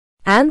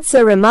Ants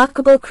are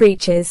remarkable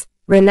creatures,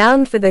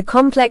 renowned for their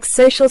complex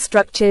social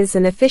structures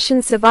and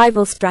efficient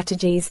survival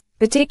strategies,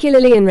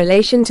 particularly in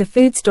relation to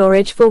food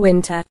storage for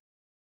winter.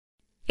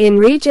 In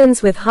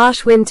regions with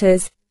harsh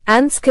winters,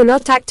 ants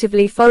cannot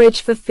actively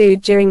forage for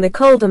food during the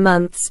colder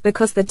months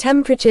because the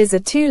temperatures are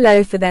too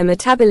low for their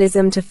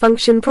metabolism to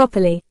function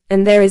properly,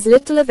 and there is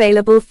little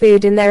available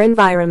food in their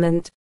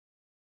environment.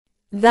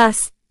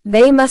 Thus,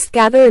 they must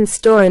gather and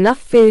store enough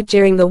food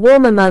during the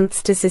warmer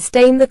months to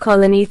sustain the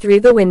colony through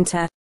the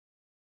winter.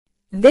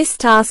 This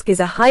task is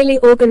a highly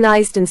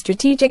organized and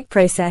strategic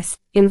process,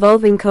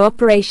 involving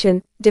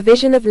cooperation,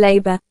 division of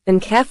labor,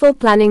 and careful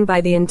planning by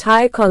the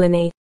entire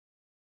colony.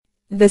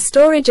 The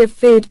storage of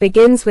food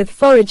begins with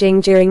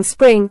foraging during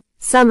spring,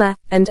 summer,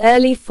 and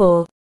early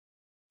fall.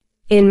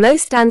 In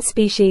most ant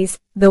species,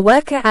 the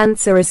worker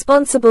ants are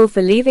responsible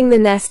for leaving the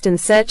nest and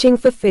searching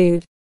for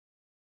food.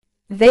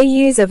 They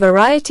use a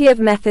variety of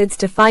methods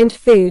to find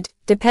food,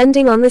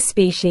 depending on the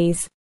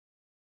species.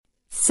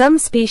 Some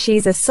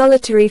species are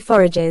solitary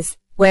foragers,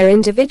 where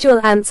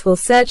individual ants will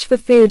search for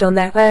food on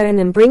their own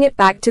and bring it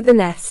back to the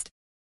nest.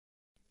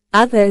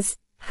 Others,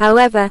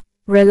 however,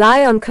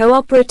 rely on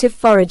cooperative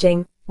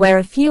foraging, where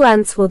a few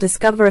ants will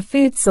discover a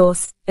food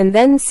source, and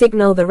then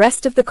signal the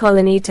rest of the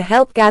colony to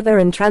help gather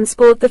and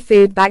transport the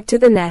food back to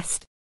the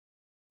nest.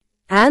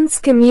 Ants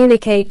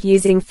communicate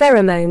using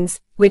pheromones,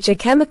 which are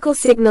chemical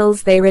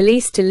signals they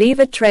release to leave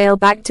a trail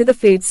back to the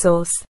food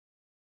source.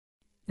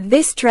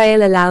 This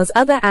trail allows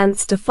other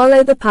ants to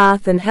follow the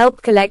path and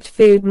help collect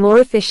food more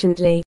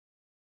efficiently.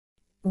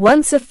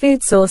 Once a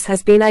food source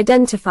has been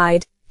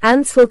identified,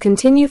 ants will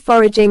continue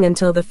foraging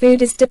until the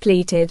food is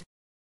depleted.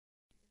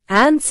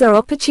 Ants are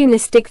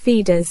opportunistic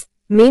feeders,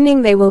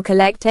 meaning they will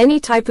collect any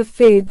type of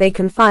food they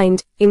can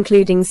find,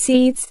 including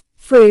seeds,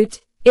 fruit,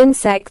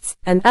 insects,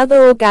 and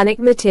other organic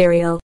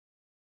material.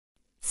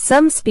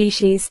 Some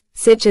species,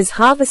 such as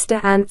harvester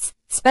ants,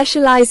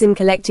 specialize in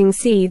collecting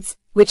seeds,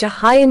 which are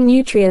high in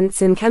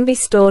nutrients and can be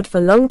stored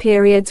for long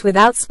periods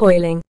without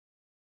spoiling.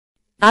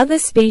 Other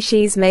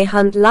species may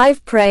hunt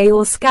live prey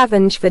or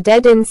scavenge for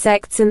dead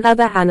insects and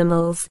other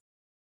animals.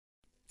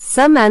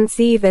 Some ants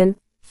even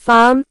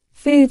farm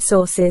food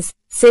sources,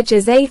 such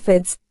as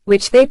aphids,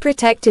 which they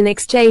protect in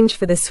exchange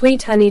for the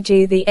sweet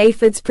honeydew the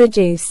aphids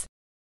produce.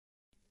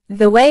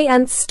 The way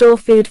ants store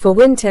food for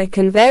winter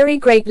can vary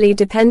greatly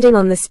depending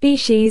on the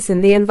species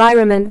and the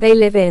environment they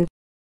live in.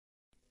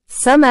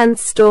 Some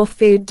ants store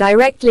food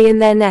directly in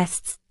their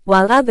nests,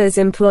 while others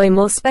employ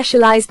more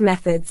specialized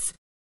methods.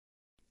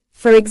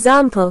 For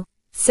example,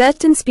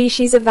 certain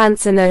species of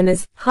ants are known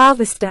as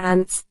harvester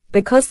ants,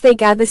 because they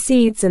gather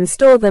seeds and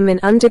store them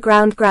in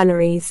underground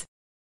granaries.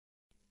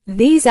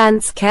 These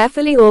ants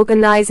carefully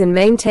organize and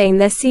maintain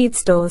their seed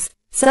stores,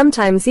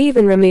 sometimes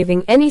even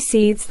removing any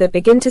seeds that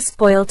begin to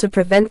spoil to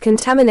prevent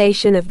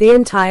contamination of the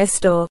entire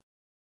store.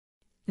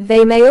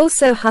 They may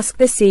also husk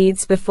the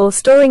seeds before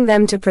storing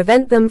them to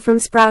prevent them from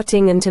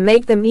sprouting and to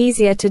make them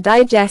easier to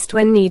digest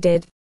when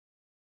needed.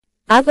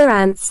 Other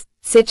ants,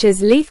 such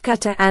as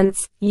leafcutter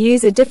ants,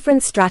 use a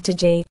different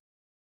strategy.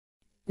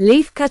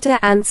 Leafcutter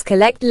ants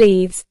collect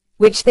leaves,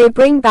 which they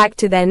bring back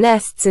to their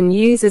nests and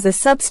use as a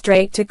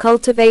substrate to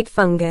cultivate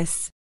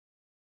fungus.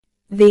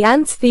 The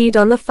ants feed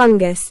on the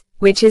fungus,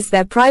 which is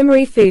their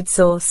primary food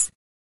source.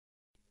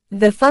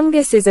 The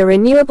fungus is a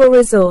renewable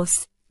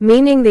resource,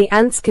 meaning the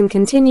ants can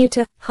continue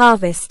to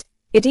harvest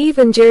it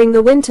even during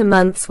the winter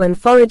months when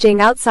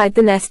foraging outside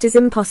the nest is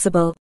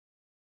impossible.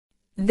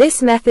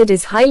 This method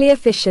is highly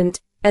efficient,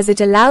 as it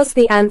allows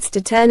the ants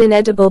to turn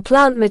inedible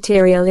plant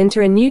material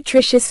into a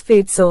nutritious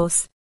food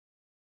source.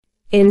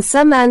 In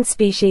some ant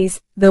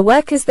species, the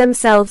workers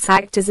themselves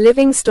act as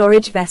living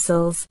storage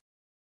vessels.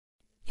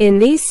 In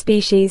these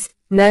species,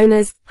 known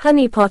as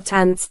honeypot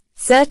ants,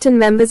 certain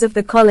members of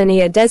the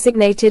colony are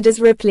designated as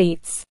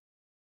repletes.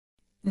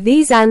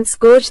 These ants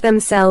gorge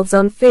themselves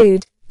on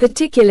food,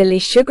 particularly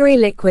sugary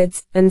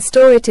liquids, and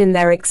store it in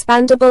their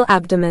expandable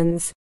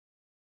abdomens.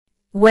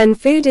 When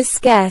food is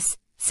scarce,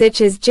 such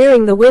as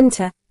during the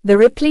winter, the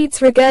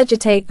repletes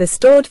regurgitate the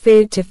stored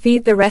food to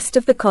feed the rest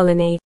of the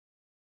colony.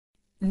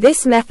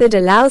 This method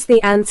allows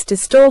the ants to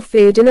store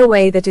food in a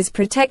way that is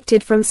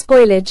protected from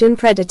spoilage and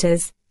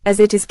predators, as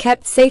it is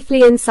kept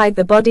safely inside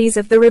the bodies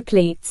of the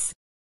repletes.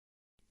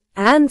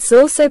 Ants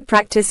also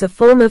practice a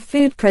form of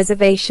food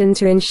preservation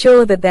to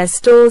ensure that their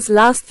stores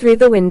last through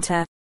the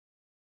winter.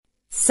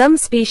 Some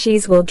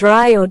species will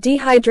dry or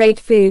dehydrate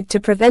food to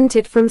prevent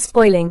it from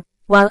spoiling,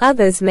 while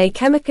others may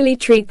chemically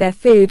treat their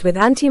food with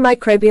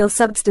antimicrobial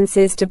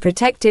substances to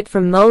protect it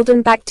from mold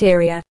and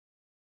bacteria.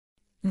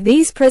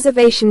 These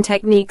preservation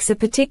techniques are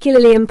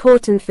particularly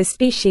important for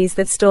species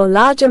that store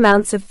large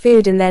amounts of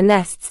food in their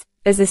nests,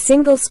 as a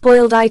single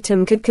spoiled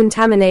item could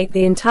contaminate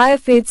the entire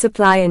food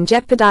supply and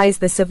jeopardize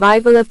the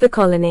survival of the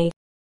colony.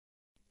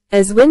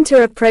 As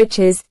winter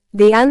approaches,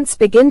 the ants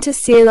begin to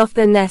seal off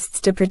their nests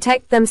to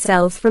protect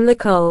themselves from the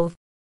cold.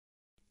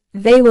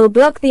 They will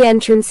block the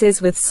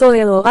entrances with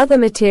soil or other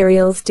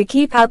materials to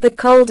keep out the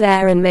cold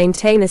air and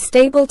maintain a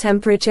stable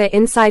temperature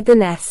inside the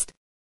nest.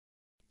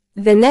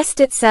 The nest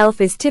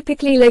itself is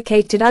typically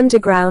located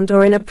underground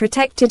or in a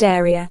protected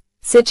area,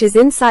 such as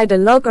inside a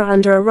log or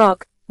under a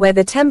rock, where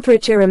the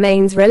temperature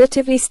remains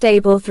relatively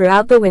stable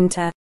throughout the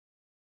winter.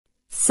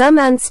 Some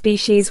ant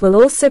species will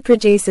also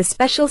produce a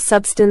special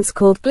substance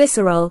called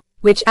glycerol,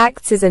 which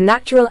acts as a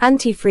natural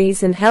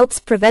antifreeze and helps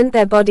prevent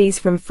their bodies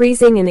from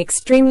freezing in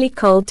extremely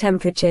cold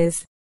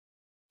temperatures.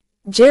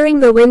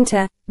 During the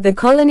winter, the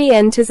colony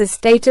enters a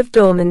state of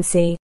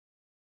dormancy.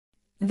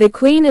 The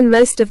queen and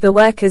most of the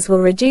workers will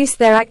reduce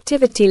their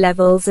activity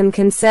levels and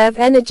conserve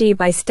energy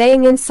by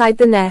staying inside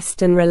the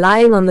nest and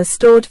relying on the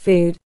stored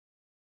food.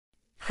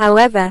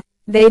 However,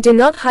 they do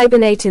not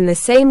hibernate in the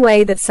same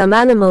way that some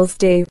animals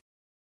do.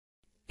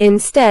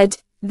 Instead,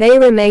 they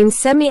remain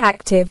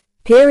semi-active,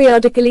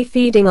 periodically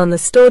feeding on the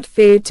stored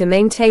food to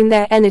maintain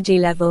their energy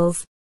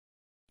levels.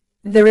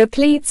 The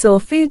repletes or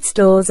food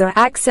stores are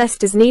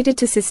accessed as needed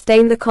to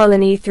sustain the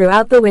colony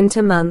throughout the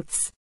winter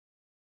months.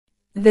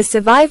 The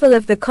survival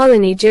of the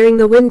colony during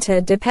the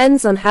winter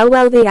depends on how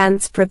well the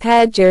ants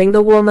prepared during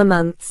the warmer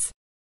months.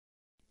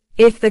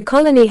 If the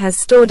colony has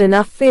stored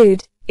enough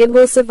food, it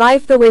will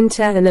survive the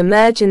winter and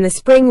emerge in the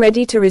spring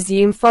ready to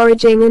resume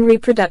foraging and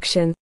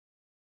reproduction.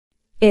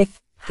 If,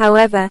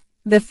 however,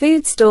 the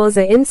food stores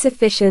are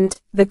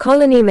insufficient, the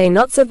colony may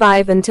not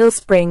survive until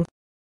spring.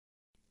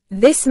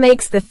 This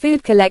makes the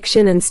food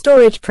collection and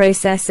storage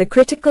process a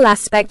critical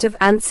aspect of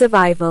ant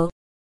survival.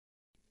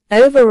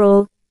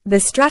 Overall, the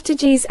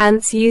strategies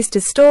ants use to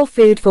store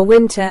food for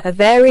winter are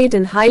varied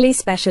and highly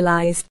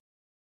specialized.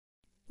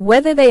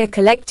 Whether they are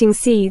collecting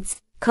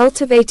seeds,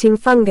 cultivating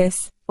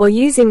fungus, or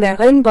using their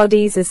own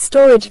bodies as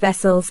storage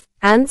vessels,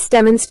 ants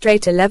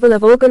demonstrate a level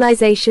of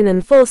organization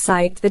and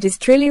foresight that is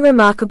truly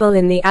remarkable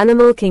in the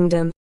animal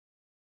kingdom.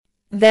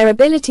 Their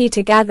ability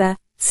to gather,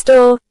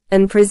 store,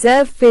 and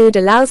preserve food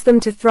allows them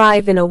to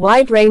thrive in a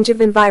wide range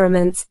of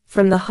environments,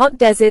 from the hot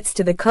deserts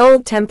to the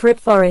cold temperate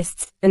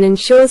forests, and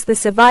ensures the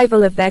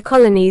survival of their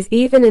colonies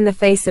even in the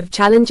face of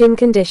challenging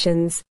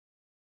conditions.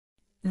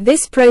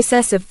 This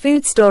process of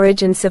food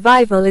storage and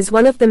survival is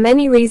one of the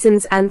many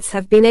reasons ants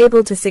have been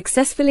able to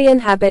successfully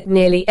inhabit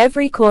nearly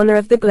every corner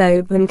of the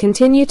globe and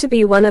continue to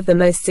be one of the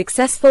most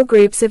successful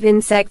groups of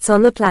insects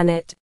on the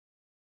planet.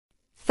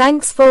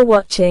 Thanks for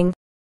watching.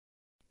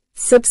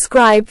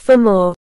 Subscribe for more.